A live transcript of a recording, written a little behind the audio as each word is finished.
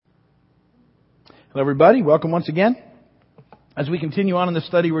Hello, everybody. Welcome once again. As we continue on in the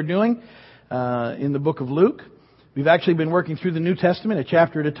study we're doing in the book of Luke, we've actually been working through the New Testament a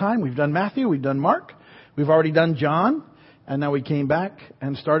chapter at a time. We've done Matthew, we've done Mark, we've already done John, and now we came back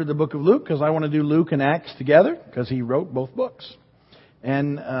and started the book of Luke because I want to do Luke and Acts together because he wrote both books.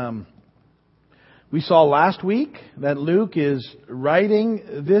 And we saw last week that Luke is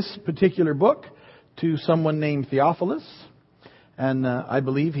writing this particular book to someone named Theophilus. And I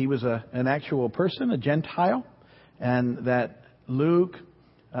believe he was an actual person, a Gentile, and that Luke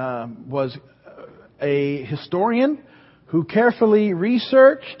was a historian who carefully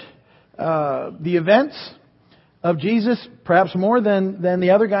researched the events of Jesus, perhaps more than the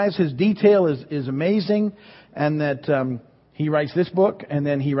other guys. His detail is amazing, and that he writes this book, and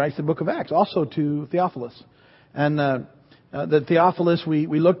then he writes the book of Acts, also to Theophilus. And the Theophilus we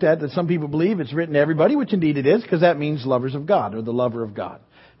looked at, that some people believe it's written to everybody, which indeed it is, because that means lovers of God, or the lover of God.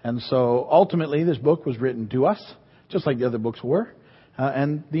 And so ultimately this book was written to us, just like the other books were.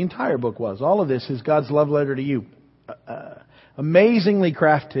 And the entire book was. All of this is God's love letter to you. Amazingly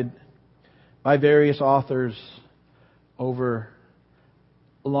crafted by various authors over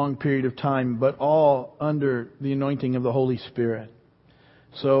a long period of time, but all under the anointing of the Holy Spirit,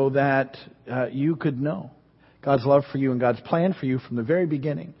 so that you could know God's love for you and God's plan for you from the very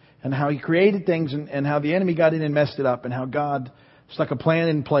beginning, and how He created things and how the enemy got in and messed it up, and how God stuck a plan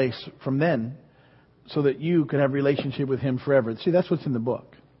in place from then so that you could have a relationship with Him forever. See, that's what's in the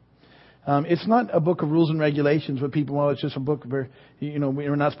book. It's not a book of rules and regulations, but people, well, it's just a book where,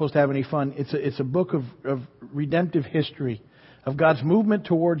 we're not supposed to have any fun. It's a book of redemptive history, of God's movement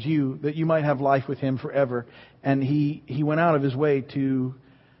towards you, that you might have life with Him forever. And He went out of His way to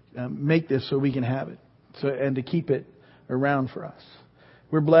make this so we can have it. And to keep it around for us.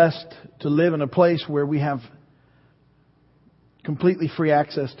 We're blessed to live in a place where we have completely free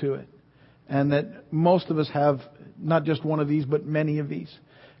access to it. And that most of us have not just one of these, but many of these.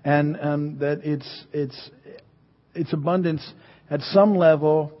 And that its abundance at some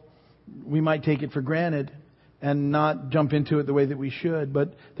level, we might take it for granted and not jump into it the way that we should.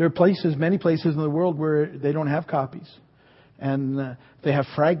 But there are many places in the world where they don't have copies. And they have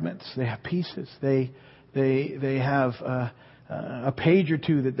fragments, they have pieces, They have a page or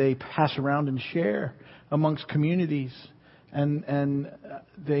two that they pass around and share amongst communities, and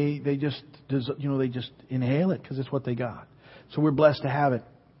they just inhale it because it's what they got. So we're blessed to have it,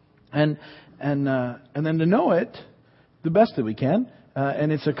 and then to know it the best that we can,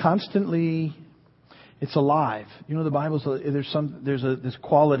 and it's alive. The Bible's there's this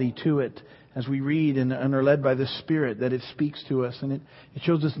quality to it as we read and are led by the Spirit, that it speaks to us, and it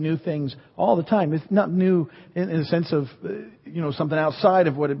shows us new things all the time. It's not new in the sense of something outside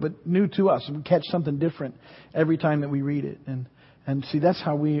of but new to us. We catch something different every time that we read it, and see, that's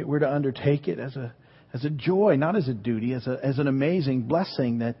how we're to undertake it, as a joy, not as a duty, as an amazing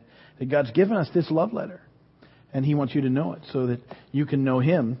blessing that God's given us this love letter, and He wants you to know it so that you can know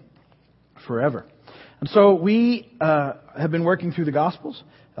Him forever. And so we have been working through the Gospels,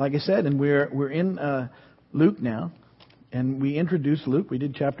 like I said, and we're in Luke now. And we introduced Luke. We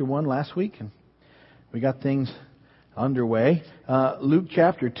did chapter 1 last week, and we got things underway. Luke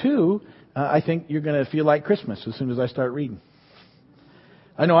chapter 2, I think you're going to feel like Christmas as soon as I start reading.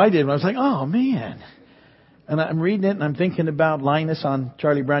 I know I did. I was like, oh, man. And I'm reading it, and I'm thinking about Linus on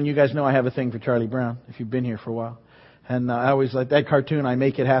Charlie Brown. You guys know I have a thing for Charlie Brown, if you've been here for a while. And I always like that cartoon. I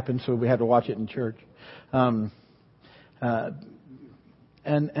make it happen, so we had to watch it in church.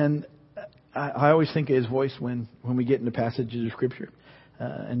 And I always think of his voice when we get into passages of Scripture.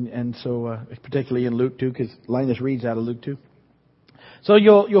 And so particularly in Luke 2, because Linus reads out of Luke 2. So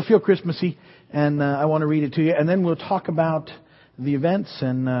you'll feel Christmassy, and I want to read it to you. And then we'll talk about the events,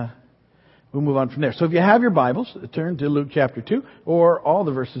 and we'll move on from there. So if you have your Bibles, turn to Luke chapter 2, or all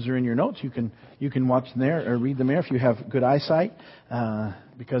the verses are in your notes. You can watch them there or read them there if you have good eyesight,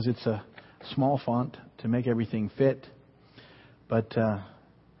 because it's a small font to make everything fit. But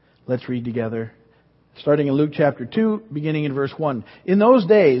let's read together, starting in Luke chapter 2, beginning in verse 1. In those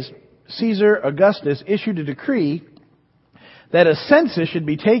days, Caesar Augustus issued a decree that a census should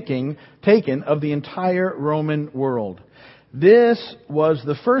be taken of the entire Roman world. This was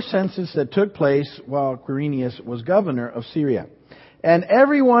the first census that took place while Quirinius was governor of Syria. And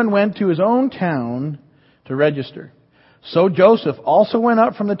everyone went to his own town to register. So Joseph also went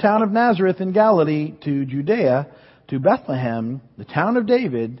up from the town of Nazareth in Galilee to Judea, to Bethlehem, the town of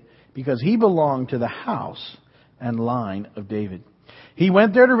David, because he belonged to the house and line of David. He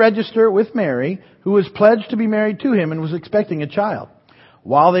went there to register with Mary, who was pledged to be married to him and was expecting a child.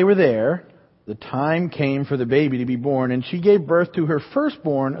 While they were there, the time came for the baby to be born, and she gave birth to her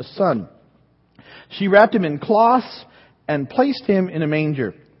firstborn, a son. She wrapped him in cloths and placed him in a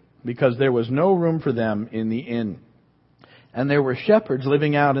manger, because there was no room for them in the inn. And there were shepherds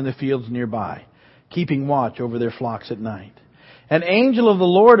living out in the fields nearby, keeping watch over their flocks at night. An angel of the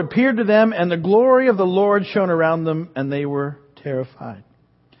Lord appeared to them, and the glory of the Lord shone around them, and they were terrified.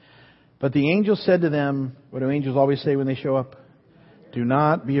 But the angel said to them, what do angels always say when they show up? Do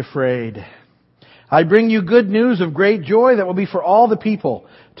not be afraid. I bring you good news of great joy that will be for all the people.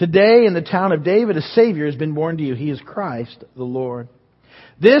 Today in the town of David, a Savior has been born to you. He is Christ the Lord.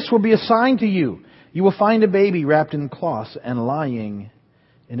 This will be a sign to you. You will find a baby wrapped in cloths and lying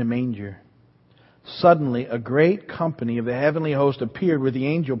in a manger. Suddenly, a great company of the heavenly host appeared with the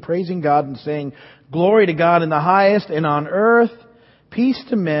angel, praising God and saying, Glory to God in the highest, and on earth, peace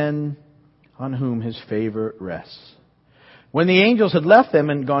to men on whom His favor rests. When the angels had left them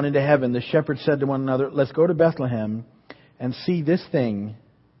and gone into heaven, the shepherds said to one another, Let's go to Bethlehem and see this thing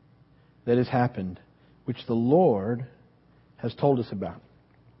that has happened, which the Lord has told us about.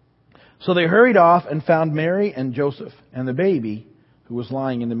 So they hurried off and found Mary and Joseph and the baby who was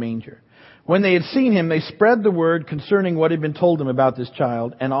lying in the manger. When they had seen him, they spread the word concerning what had been told them about this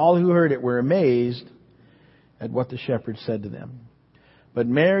child, and all who heard it were amazed at what the shepherds said to them. But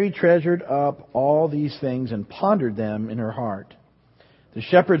Mary treasured up all these things and pondered them in her heart. The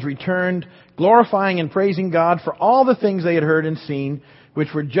shepherds returned, glorifying and praising God for all the things they had heard and seen,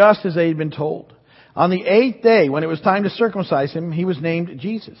 which were just as they had been told. On the 8th day, when it was time to circumcise him, he was named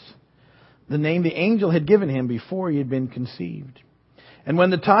Jesus, the name the angel had given him before he had been conceived. And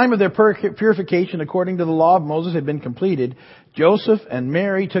when the time of their purification according to the law of Moses had been completed, Joseph and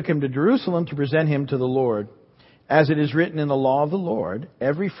Mary took him to Jerusalem to present him to the Lord. As it is written in the law of the Lord,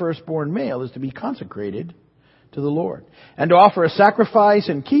 every firstborn male is to be consecrated to the Lord, and to offer a sacrifice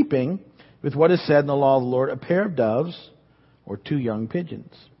in keeping with what is said in the law of the Lord, a pair of doves or 2 young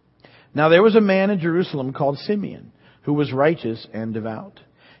pigeons. Now there was a man in Jerusalem called Simeon, who was righteous and devout.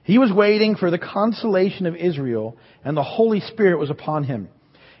 He was waiting for the consolation of Israel, and the Holy Spirit was upon him.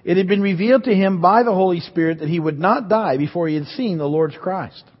 It had been revealed to him by the Holy Spirit that he would not die before he had seen the Lord's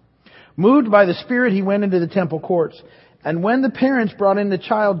Christ. Moved by the Spirit, he went into the temple courts. And when the parents brought in the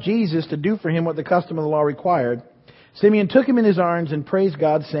child Jesus to do for him what the custom of the law required, Simeon took him in his arms and praised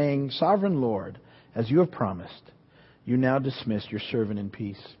God, saying, Sovereign Lord, as you have promised, you now dismiss your servant in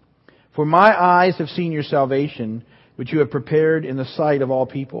peace. For my eyes have seen your salvation, which you have prepared in the sight of all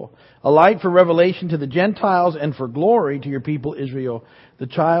people, a light for revelation to the Gentiles and for glory to your people Israel. The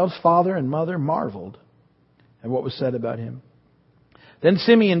child's father and mother marveled at what was said about him. Then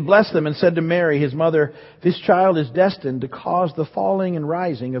Simeon blessed them and said to Mary, his mother, This child is destined to cause the falling and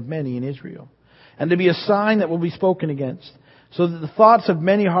rising of many in Israel, and to be a sign that will be spoken against, so that the thoughts of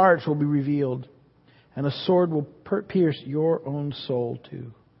many hearts will be revealed, and a sword will pierce your own soul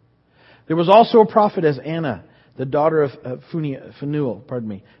too. There was also a prophetess, Anna, the daughter of Phanuel,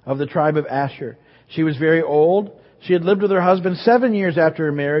 of the tribe of Asher. She was very old. She had lived with her husband 7 years after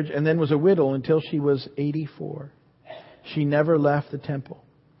her marriage, and then was a widow until she was 84. She never left the temple,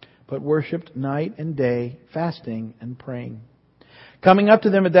 but worshipped night and day, fasting and praying. Coming up to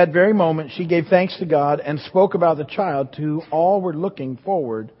them at that very moment, she gave thanks to God and spoke about the child to whom all were looking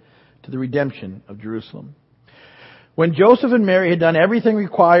forward to the redemption of Jerusalem. When Joseph and Mary had done everything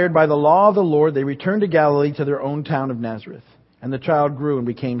required by the law of the Lord, they returned to Galilee to their own town of Nazareth. And the child grew and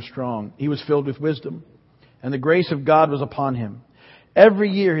became strong. He was filled with wisdom, and the grace of God was upon him. Every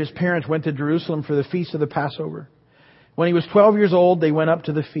year his parents went to Jerusalem for the feast of the Passover. When he was 12 years old, they went up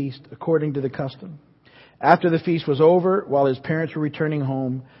to the feast according to the custom. After the feast was over, while his parents were returning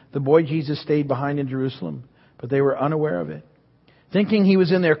home, the boy Jesus stayed behind in Jerusalem, but they were unaware of it. Thinking he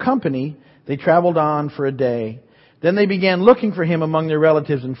was in their company, they traveled on for a day. Then they began looking for him among their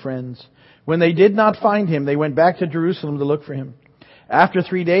relatives and friends. When they did not find him, they went back to Jerusalem to look for him. After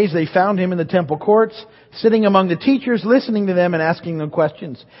 3 days, they found him in the temple courts, sitting among the teachers, listening to them and asking them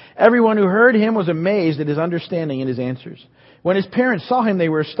questions. Everyone who heard him was amazed at his understanding and his answers. When his parents saw him, they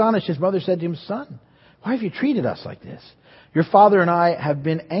were astonished. His mother said to him, Son, why have you treated us like this? Your father and I have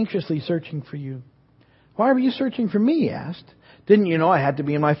been anxiously searching for you. Why were you searching for me? He asked. Didn't you know I had to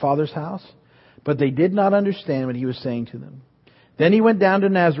be in my father's house? But they did not understand what he was saying to them. Then he went down to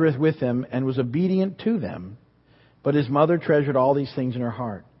Nazareth with them and was obedient to them. But his mother treasured all these things in her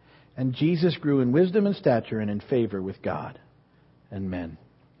heart. And Jesus grew in wisdom and stature and in favor with God and men.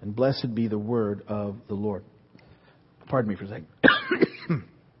 And blessed be the word of the Lord. Pardon me for a second.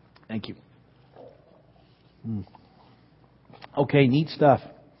 Thank you. Okay, neat stuff.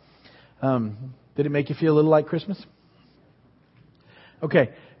 Did it make you feel a little like Christmas?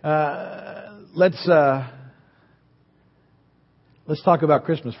 Okay, let's talk about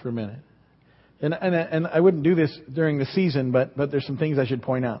Christmas for a minute. And I wouldn't do this during the season, but there's some things I should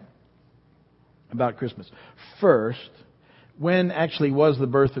point out about Christmas. First, when actually was the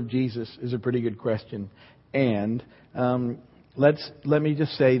birth of Jesus is a pretty good question. And let me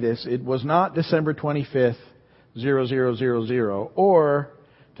just say this. It was not December 25th, 0000 or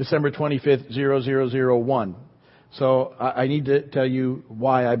December 25th, 0001. So I need to tell you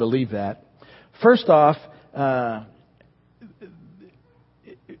why I believe that. First off,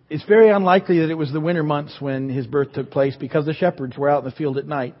 it's very unlikely that it was the winter months when his birth took place because the shepherds were out in the field at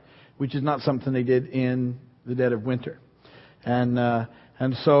night, which is not something they did in the dead of winter.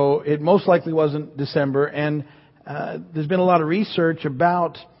 And so it most likely wasn't December. And there's been a lot of research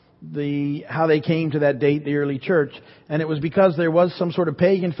about how they came to that date, the early church. And it was because there was some sort of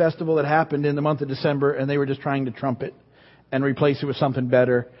pagan festival that happened in the month of December, and they were just trying to trump it and replace it with something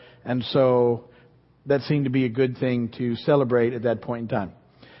better. And so that seemed to be a good thing to celebrate at that point in time.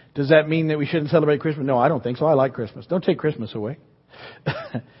 Does that mean that we shouldn't celebrate Christmas? No, I don't think so. I like Christmas. Don't take Christmas away.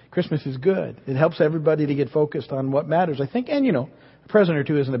 Christmas is good. It helps everybody to get focused on what matters, I think. And, a present or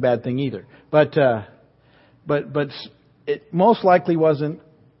two isn't a bad thing either. But it most likely wasn't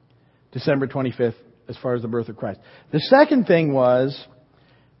December 25th as far as the birth of Christ. The second thing was,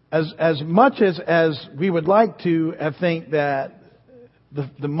 as much as we would like to think that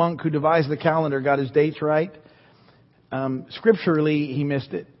the monk who devised the calendar got his dates right, scripturally he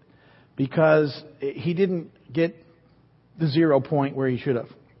missed it. Because he didn't get the 0 point where he should have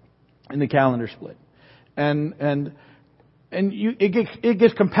in the calendar split. And it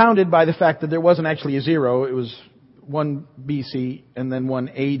gets compounded by the fact that there wasn't actually a 0. It was 1 BC and then 1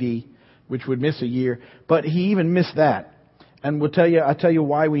 AD, which would miss a year. But he even missed that. And I'll tell you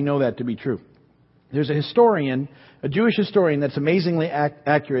why we know that to be true. There's a historian, a Jewish historian that's amazingly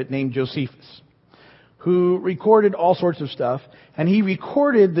accurate named Josephus, who recorded all sorts of stuff. And he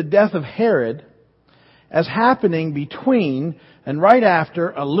recorded the death of Herod as happening between and right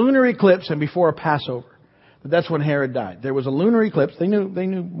after a lunar eclipse and before a Passover. That's when Herod died. There was a lunar eclipse. They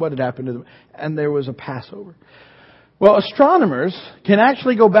knew what had happened to them. And there was a Passover. Well, astronomers can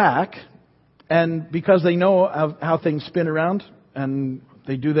actually go back, and because they know how things spin around, and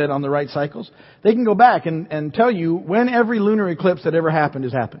they do that on the right cycles, they can go back and tell you when every lunar eclipse that ever happened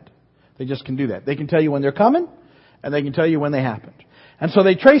has happened. They just can do that. They can tell you when they're coming, and they can tell you when they happened. And so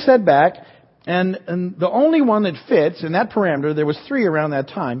they trace that back, and the only one that fits in that parameter, there was 3 around that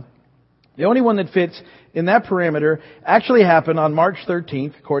time, the only one that fits in that parameter actually happened on March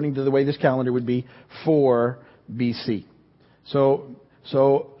 13th, according to the way this calendar would be, 4 BC. So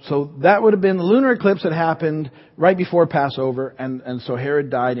that would have been the lunar eclipse that happened right before Passover, and so Herod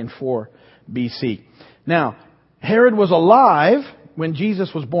died in 4 BC. Now, Herod was alive when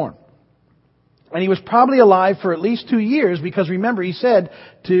Jesus was born. And he was probably alive for at least 2 years because remember he said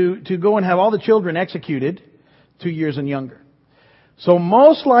to go and have all the children executed 2 years and younger. So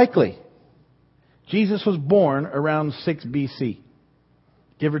most likely Jesus was born around 6 BC,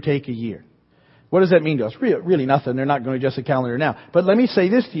 give or take a year. What does that mean to us? Really nothing. They're not going to adjust the calendar now. But let me say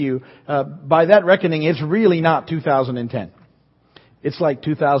this to you. By that reckoning, it's really not 2010. It's like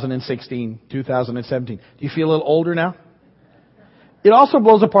 2016, 2017. Do you feel a little older now? It also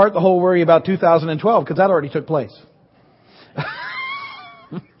blows apart the whole worry about 2012 because that already took place.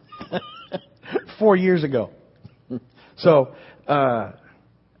 4 years ago. So,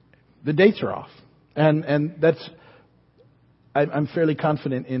 the dates are off. And that's, I'm fairly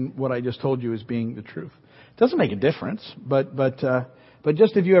confident in what I just told you as being the truth. It doesn't make a difference, but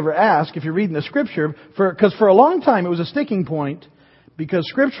just if you ever ask, if you're reading the scripture, because for a long time it was a sticking point because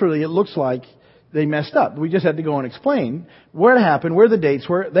scripturally it looks like they messed up. We just had to go and explain where it happened, where the dates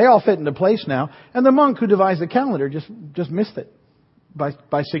were. They all fit into place now. And the monk who devised the calendar just missed it by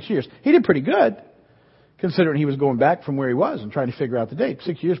 6 years. He did pretty good, considering he was going back from where he was and trying to figure out the date.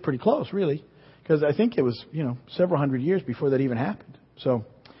 6 years, pretty close, really. Because I think it was, several hundred years before that even happened. So,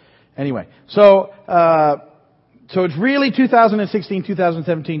 anyway. So it's really 2016,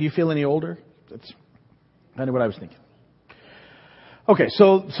 2017. Do you feel any older? That's kind of what I was thinking. Okay,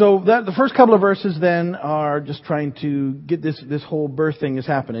 so that the first couple of verses then are just trying to get this whole birth thing is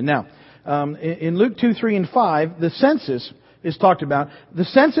happening. Now, in Luke 2, 3, and 5, the census is talked about. The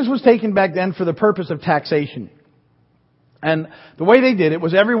census was taken back then for the purpose of taxation. And the way they did it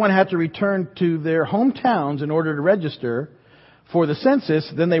was everyone had to return to their hometowns in order to register for the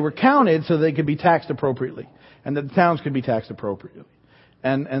census. Then they were counted so they could be taxed appropriately. And that the towns could be taxed appropriately.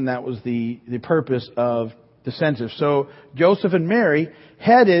 And that was the purpose of the census. So Joseph and Mary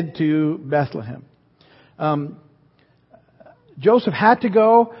headed to Bethlehem. Joseph had to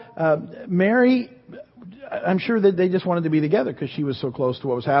go. Mary, I'm sure that they just wanted to be together because she was so close to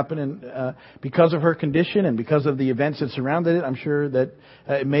what was happening. Because of her condition and because of the events that surrounded it, I'm sure that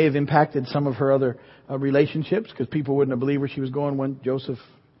it may have impacted some of her other relationships, because people wouldn't have believed where she was going when Joseph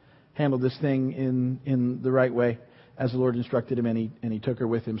handled this thing in the right way, as the Lord instructed him, and he took her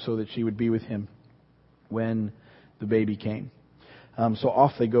with him so that she would be with him when the baby came. So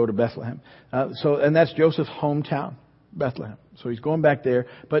off they go to Bethlehem. And that's Joseph's hometown, Bethlehem. So he's going back there.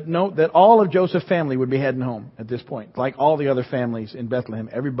 But note that all of Joseph's family would be heading home at this point. Like all the other families in Bethlehem,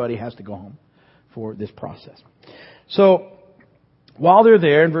 everybody has to go home for this process. So while they're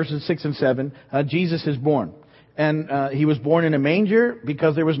there, in verses 6 and 7, Jesus is born. And he was born in a manger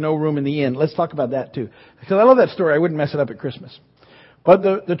because there was no room in the inn. Let's talk about that too, because I love that story. I wouldn't mess it up at Christmas. But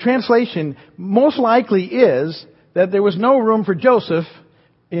the translation most likely is that there was no room for Joseph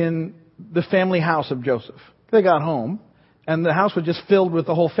in the family house of Joseph. They got home, and the house was just filled with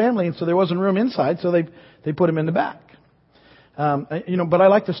the whole family, and so there wasn't room inside, so they put him in the back. But I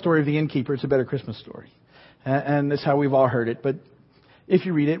like the story of the innkeeper. It's a better Christmas story. And that's how we've all heard it. But if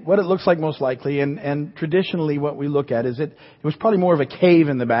you read it, what it looks like most likely, and traditionally what we look at is it was probably more of a cave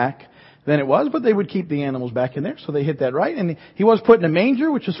in the back than it was, but they would keep the animals back in there, so they hit that right. And he was put in a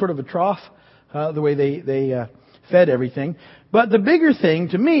manger, which is sort of a trough, the way they fed everything. But the bigger thing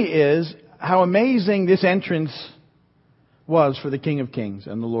to me is how amazing this entrance was for the King of Kings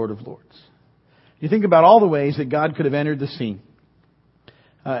and the Lord of Lords. You think about all the ways that God could have entered the scene.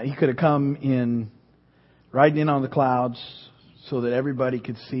 He could have come in, riding in on the clouds so that everybody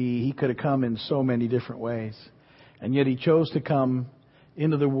could see. He could have come in so many different ways. And yet He chose to come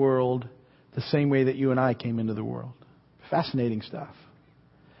into the world the same way that you and I came into the world. Fascinating stuff.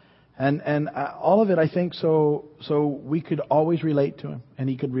 And all of it, I think, so we could always relate to Him, and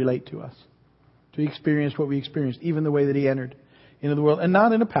He could relate to us. To experience what we experienced, even the way that He entered into the world, and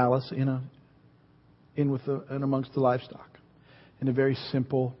not in a palace, in amongst the livestock, in a very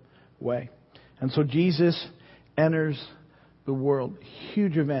simple way. And so Jesus enters the world.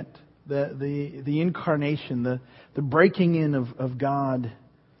 Huge event. The incarnation, the breaking in of God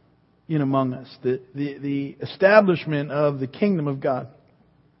in among us, the establishment of the kingdom of God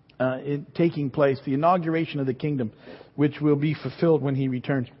taking place, the inauguration of the kingdom, which will be fulfilled when He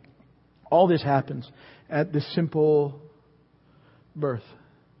returns. All this happens at this simple birth,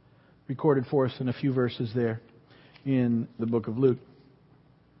 recorded for us in a few verses there in the book of Luke.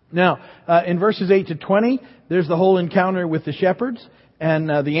 Now, in verses 8 to 20, there's the whole encounter with the shepherds, and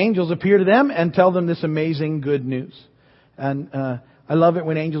the angels appear to them and tell them this amazing good news. And I love it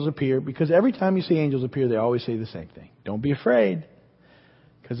when angels appear, because every time you see angels appear, they always say the same thing. Don't be afraid,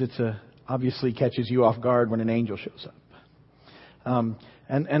 because it's obviously catches you off guard when an angel shows up.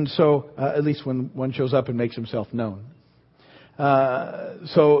 And so, at least when one shows up and makes himself known.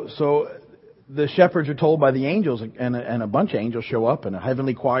 So the shepherds are told by the angels, and a bunch of angels show up, and a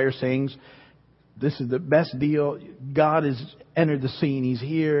heavenly choir sings, "This is the best deal. God has entered the scene. He's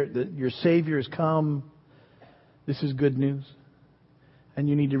here. Your Savior has come. This is good news. And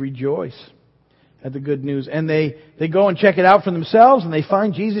you need to rejoice at the good news." And they go and check it out for themselves, and they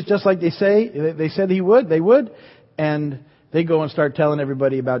find Jesus just like they said He would. They would. And they go and start telling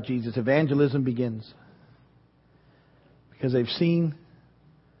everybody about Jesus. Evangelism begins. Because they've seen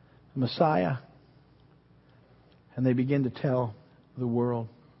the Messiah. And they begin to tell the world.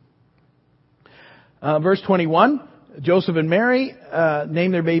 Verse 21, Joseph and Mary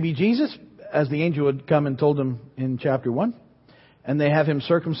name their baby Jesus, as the angel had come and told them in chapter 1. And they have Him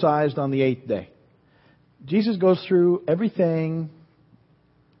circumcised on the 8th day. Jesus goes through everything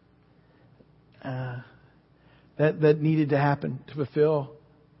that needed to happen to fulfill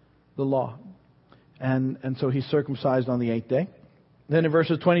the law. And so He's circumcised on the 8th day. Then in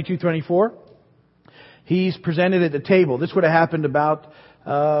verses 22, 24, He's presented at the table. This would have happened about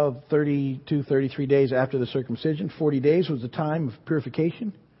 32, 33 days after the circumcision. 40 days was the time of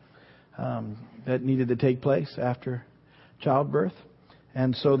purification that needed to take place after childbirth.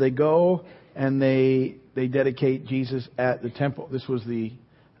 And so they go and they dedicate Jesus at the temple. This was the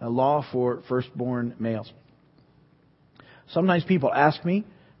law for firstborn males. Sometimes people ask me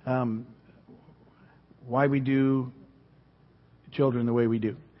why we do children the way we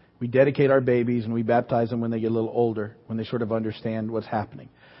do. We dedicate our babies and we baptize them when they get a little older, when they sort of understand what's happening.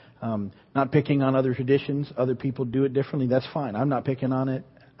 Not picking on other traditions. Other people do it differently. That's fine. I'm not picking on it.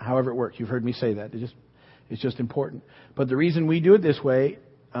 However it works. You've heard me say that. It's just important. But the reason we do it this way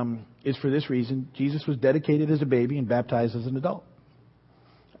is for this reason. Jesus was dedicated as a baby and baptized as an adult.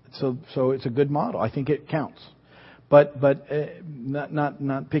 So it's a good model. I think it counts. But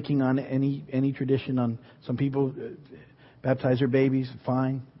not picking on any tradition. On some people baptize their babies,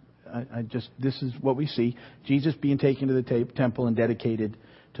 fine. This is what we see. Jesus being taken to the temple and dedicated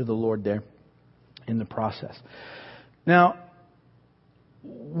to the Lord there in the process. Now,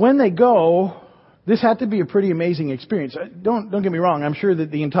 when they go, this had to be a pretty amazing experience. Don't get me wrong. I'm sure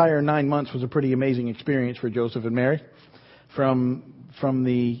that the entire 9 months was a pretty amazing experience for Joseph and Mary. From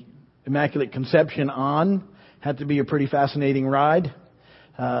the Immaculate Conception on, had to be a pretty fascinating ride.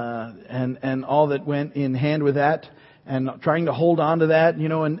 And all that went in hand with that, and trying to hold on to that,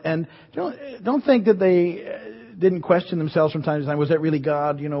 and don't think that they didn't question themselves from time to time. Was that really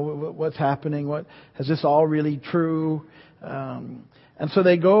God? What's happening? Is this all really true? And so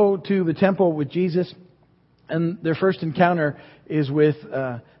they go to the temple with Jesus, and their first encounter is with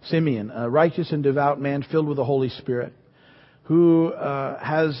Simeon, a righteous and devout man filled with the Holy Spirit, who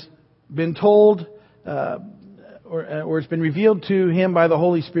has been told, or it's been revealed to him by the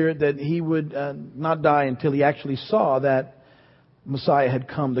Holy Spirit that he would not die until he actually saw that Messiah had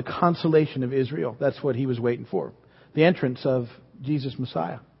come, the consolation of Israel. That's what he was waiting for, the entrance of Jesus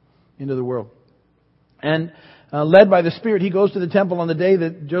Messiah into the world. And led by the Spirit, he goes to the temple on the day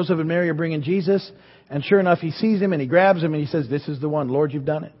that Joseph and Mary are bringing Jesus. And sure enough, he sees him and he grabs him and he says, "This is the one. Lord, you've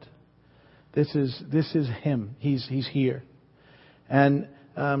done it. This is him. He's here." And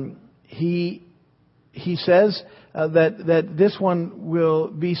he says that this one will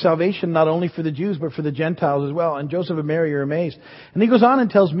be salvation not only for the Jews but for the Gentiles as well. And Joseph and Mary are amazed. And he goes on and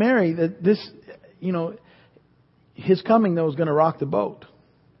tells Mary that this, his coming though is going to rock the boat,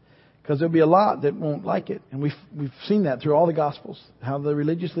 because there'll be a lot that won't like it. And we've seen that through all the Gospels, how the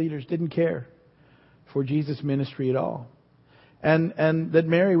religious leaders didn't care for Jesus' ministry at all. And that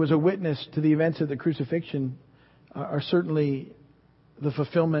Mary was a witness to the events of the crucifixion are certainly the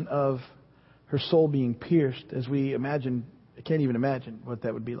fulfillment of her soul being pierced, as we imagine. I can't even imagine what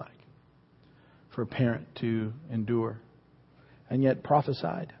that would be like for a parent to endure, and yet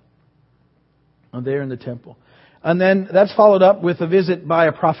prophesied there in the temple. And then that's followed up with a visit by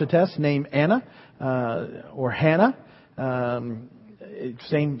a prophetess named Anna, or Hannah.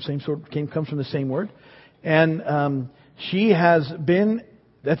 Same sort, comes from the same word. And she has been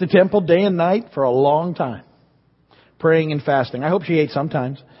at the temple day and night for a long time, praying and fasting. I hope she ate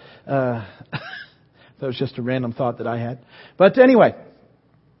sometimes. That was just a random thought that I had. But anyway,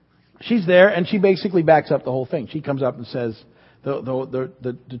 she's there, and she basically backs up the whole thing. She comes up and says,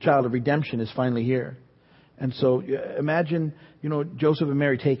 the child of redemption is finally here. And so imagine, Joseph and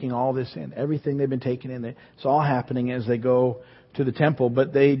Mary taking all this in, everything they've been taking in. It's all happening as they go to the temple.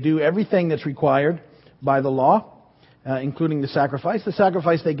 But they do everything that's required by the law, including the sacrifice. The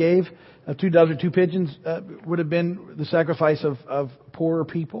sacrifice they gave, 2 doves or 2 pigeons, would have been the sacrifice of poorer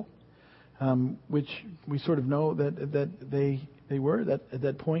people, which we sort of know that they were at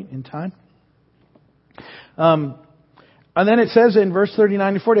that point in time. And then it says in verse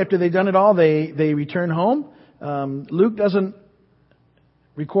 39 and 40, after they've done it all, they return home. Luke doesn't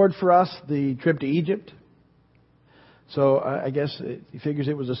record for us the trip to Egypt. So I guess he figures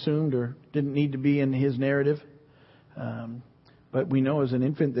it was assumed or didn't need to be in his narrative. But we know as an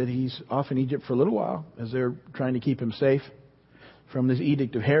infant that he's off in Egypt for a little while as they're trying to keep him safe from this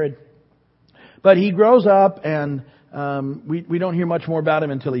edict of Herod. But he grows up, and we don't hear much more about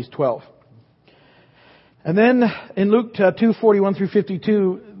him until he's 12. And then in Luke 2:41 through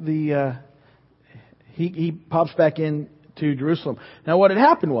 52, he pops back into Jerusalem. Now, what had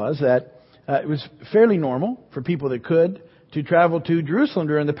happened was that it was fairly normal for people that could to travel to Jerusalem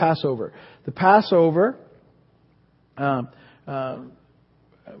during the Passover. The Passover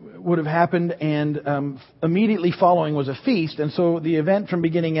would have happened, and immediately following was a feast, and so the event from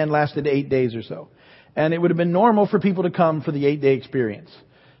beginning to end lasted 8 days or so. And it would have been normal for people to come for the 8-day experience.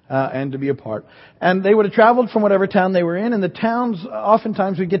 And to be a part. And they would have traveled from whatever town they were in, and the towns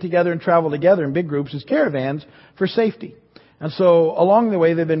oftentimes would get together and travel together in big groups as caravans for safety. And so along the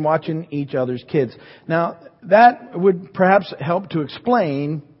way they've been watching each other's kids. Now that would perhaps help to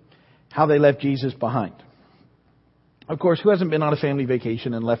explain how they left Jesus behind. Of course, who hasn't been on a family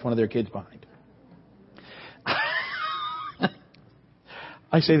vacation and left one of their kids behind?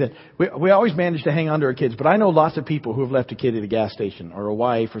 I say that. We always manage to hang on to our kids, but I know lots of people who have left a kid at a gas station, or a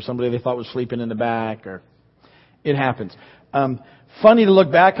wife, or somebody they thought was sleeping in the back, or it happens. Funny to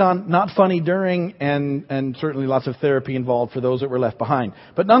look back on, not funny during, and certainly lots of therapy involved for those that were left behind.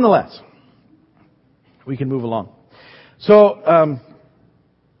 But nonetheless, we can move along. So,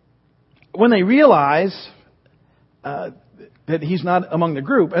 when they realize that he's not among the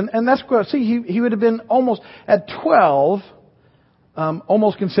group, and that's, see, he would have been almost, at 12,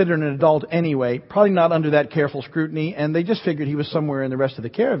 almost considered an adult anyway, probably not under that careful scrutiny, and they just figured he was somewhere in the rest of the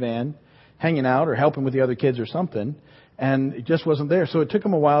caravan, hanging out or helping with the other kids or something. And it just wasn't there. So it took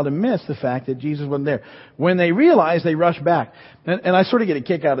them a while to miss the fact that Jesus wasn't there. When they realized, they rushed back. And I sort of get a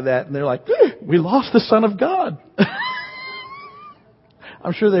kick out of that. And they're like, we lost the Son of God.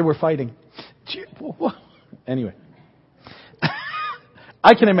 I'm sure they were fighting. Anyway.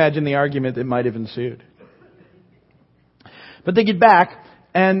 I can imagine the argument that might have ensued. But they get back,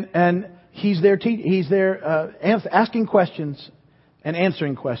 and he's there asking questions and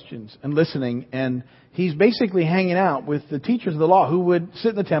answering questions and listening. And he's basically hanging out with the teachers of the law who would sit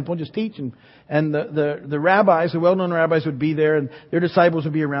in the temple and just teach. And the rabbis, the well-known rabbis, would be there, and their disciples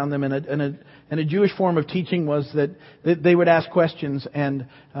would be around them. And a Jewish form of teaching was that they would ask questions and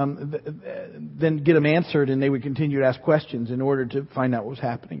then get them answered, and they would continue to ask questions in order to find out what was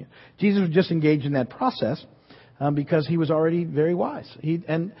happening. Jesus was just engaged in that process because he was already very wise.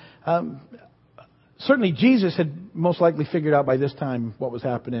 Certainly Jesus had most likely figured out by this time what was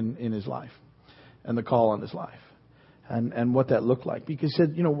happening in his life and the call on his life and what that looked like. Because he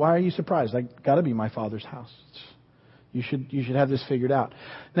said, why are you surprised? I got to be my Father's house. You should have this figured out.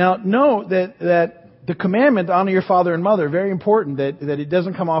 Now, know that the commandment to honor your father and mother, very important that it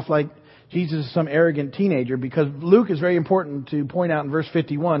doesn't come off like Jesus is some arrogant teenager, because Luke is very important to point out in verse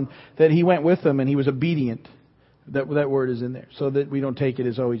 51 that he went with them and he was obedient. That word is in there, so that we don't take it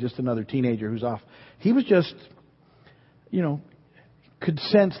as, he's just another teenager who's off. He was just, could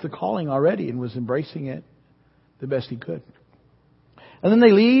sense the calling already and was embracing it the best he could. And then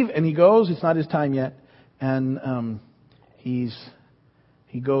they leave and he goes. It's not his time yet. And he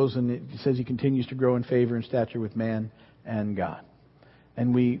goes, and it says he continues to grow in favor and stature with man and God.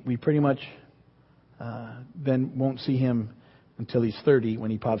 And we pretty much then won't see him until he's 30,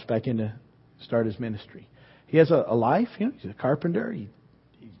 when he pops back in to start his ministry. He has a life, he's a carpenter. He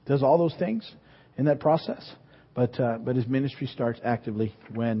does all those things in that process. But his ministry starts actively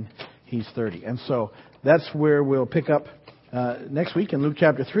when he's 30. And so that's where we'll pick up next week in Luke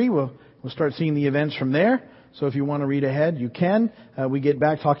chapter 3. We'll start seeing the events from there. So if you want to read ahead, you can. We get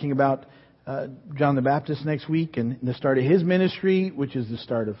back talking about John the Baptist next week and the start of his ministry, which is the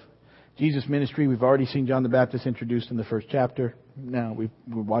start of Jesus' ministry. We've already seen John the Baptist introduced in the first chapter. Now we're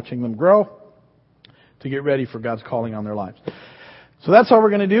watching them grow to get ready for God's calling on their lives. So that's all we're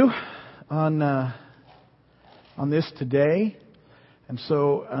going to do on this today. And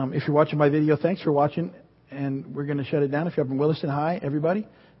so if you're watching my video, thanks for watching. And we're going to shut it down. If you're up in Williston, hi, everybody.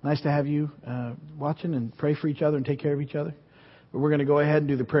 Nice to have you watching, and pray for each other and take care of each other. But we're going to go ahead and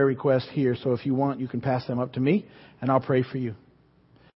do the prayer request here. So if you want, you can pass them up to me, and I'll pray for you.